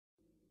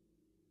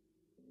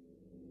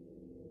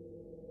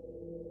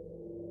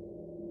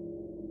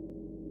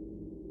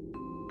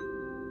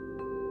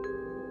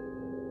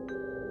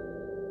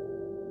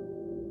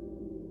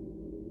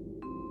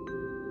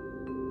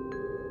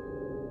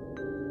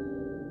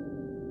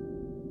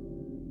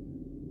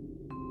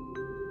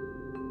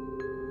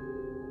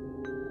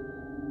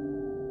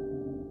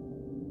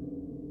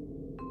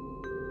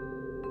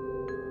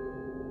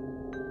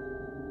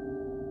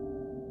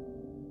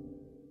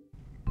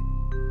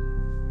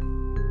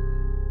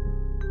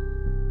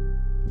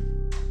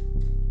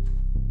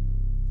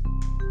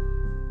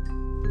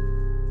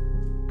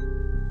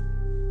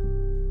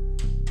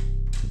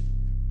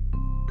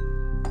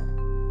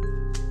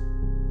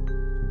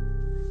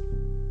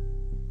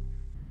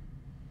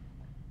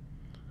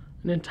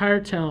An entire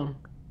town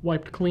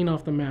wiped clean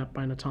off the map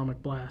by an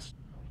atomic blast.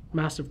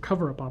 Massive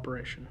cover-up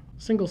operation.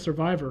 Single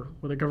survivor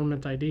with a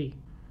government ID.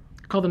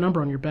 Call the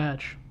number on your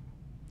badge.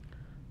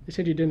 They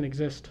said you didn't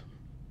exist.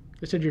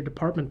 They said your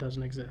department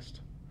doesn't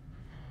exist.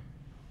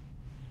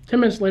 10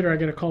 minutes later, I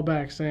get a call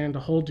back saying to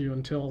hold you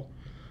until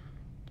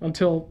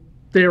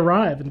they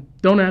arrive and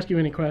don't ask you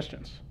any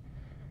questions.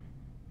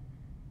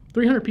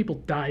 300 people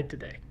died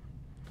today.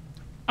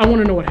 I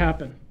want to know what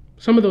happened.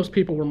 Some of those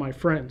people were my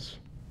friends.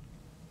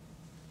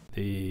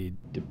 The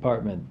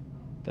department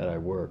that I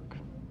worked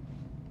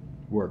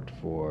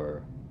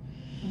for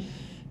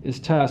is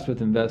tasked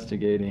with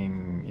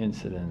investigating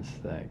incidents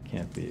that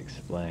can't be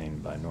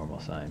explained by normal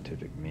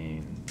scientific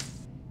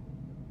means.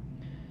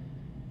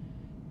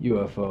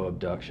 UFO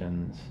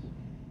abductions,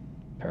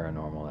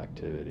 paranormal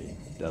activity,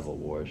 devil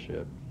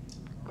worship,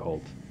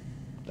 cult,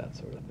 that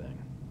sort of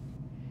thing.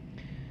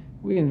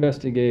 We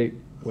investigate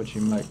what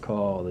you might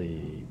call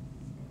the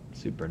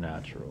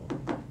supernatural.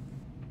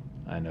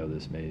 I know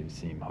this may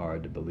seem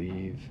hard to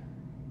believe,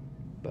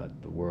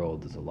 but the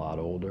world is a lot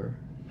older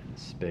and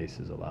space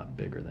is a lot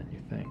bigger than you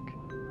think.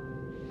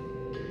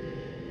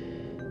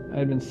 I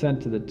had been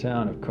sent to the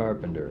town of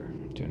Carpenter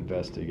to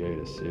investigate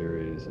a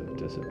series of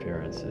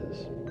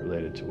disappearances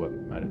related to what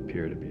might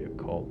appear to be a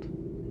cult.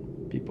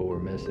 People were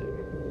missing.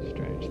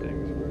 Strange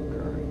things were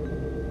occurring.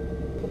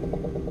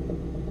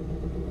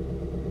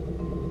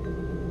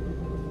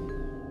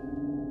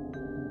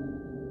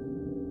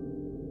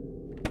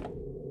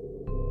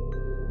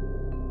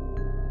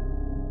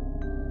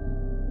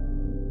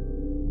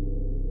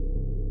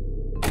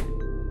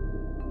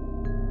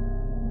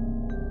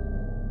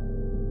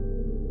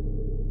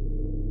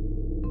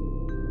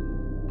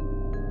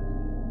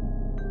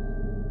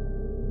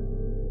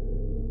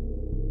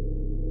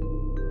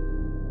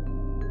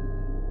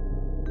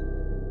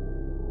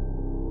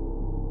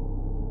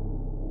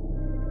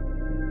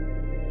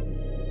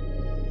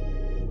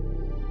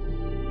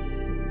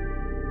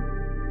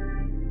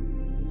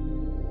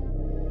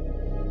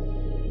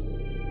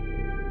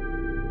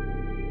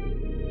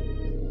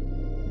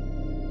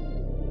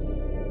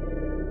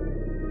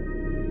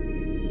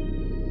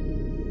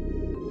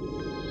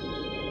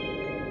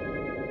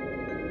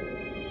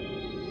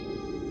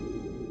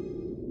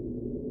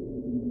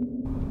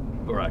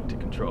 Barak to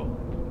control.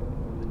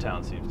 The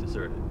town seems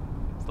deserted.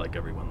 It's like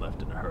everyone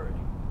left in a hurry.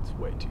 It's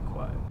way too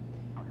quiet.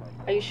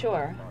 Are you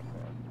sure?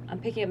 I'm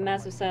picking up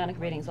massive psionic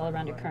readings all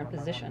around your current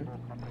position.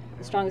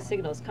 The strongest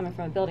signal is coming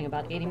from a building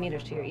about 80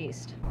 meters to your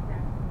east.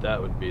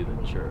 That would be the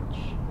church.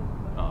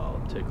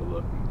 I'll take a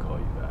look and call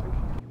you back.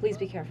 Please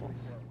be careful.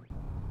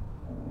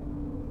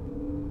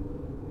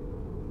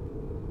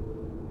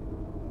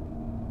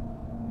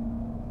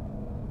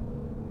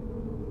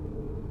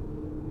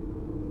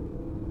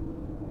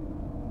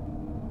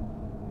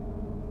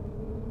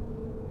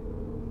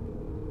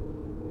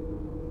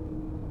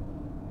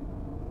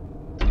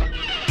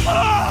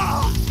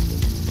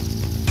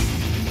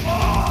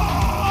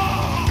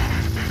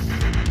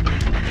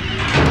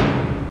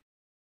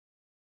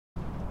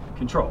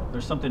 Control,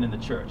 there's something in the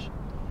church.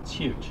 It's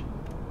huge,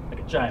 like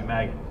a giant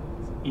maggot.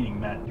 It's eating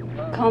men.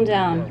 Calm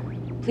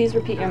down. Please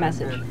repeat your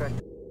message.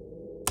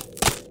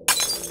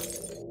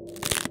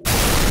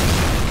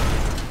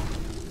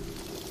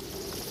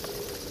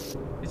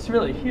 It's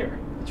really here.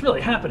 It's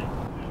really happening.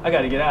 I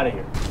gotta get out of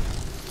here.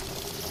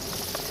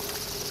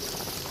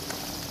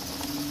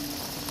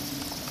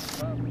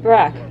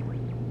 Barak.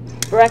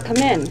 Barak, come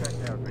in.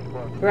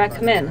 Barak,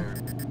 come in.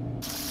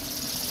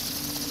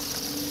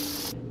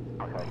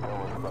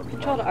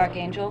 Control to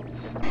Archangel.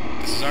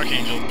 This is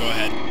Archangel, go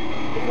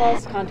ahead. We've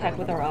lost contact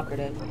with our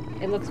operative.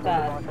 It looks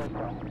bad.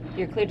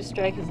 You're clear to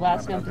strike his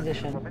last known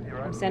position.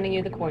 I'm sending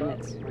you the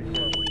coordinates.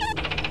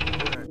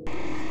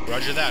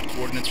 Roger that,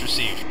 coordinates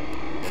received.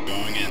 We're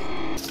going in.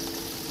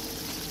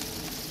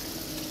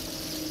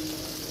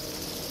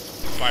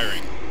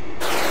 Firing.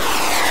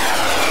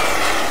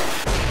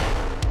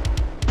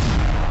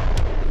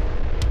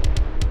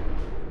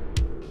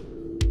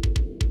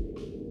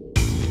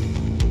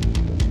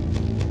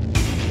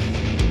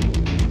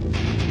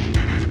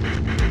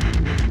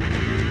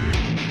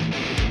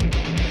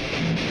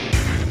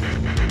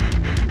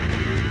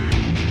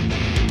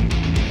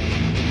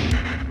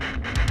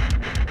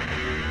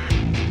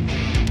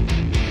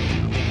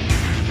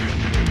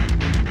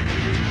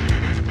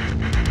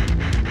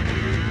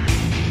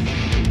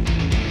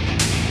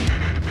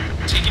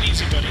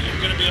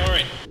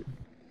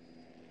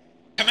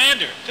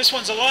 Commander, this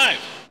one's alive!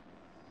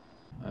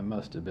 I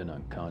must have been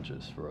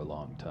unconscious for a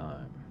long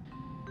time.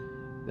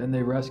 Then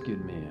they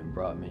rescued me and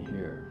brought me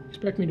here.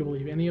 Expect me to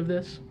believe any of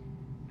this?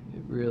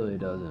 It really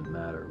doesn't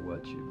matter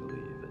what you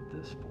believe at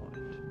this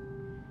point.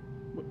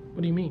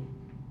 What do you mean?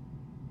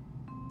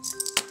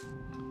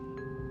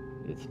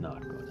 It's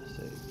not going to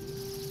save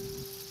you.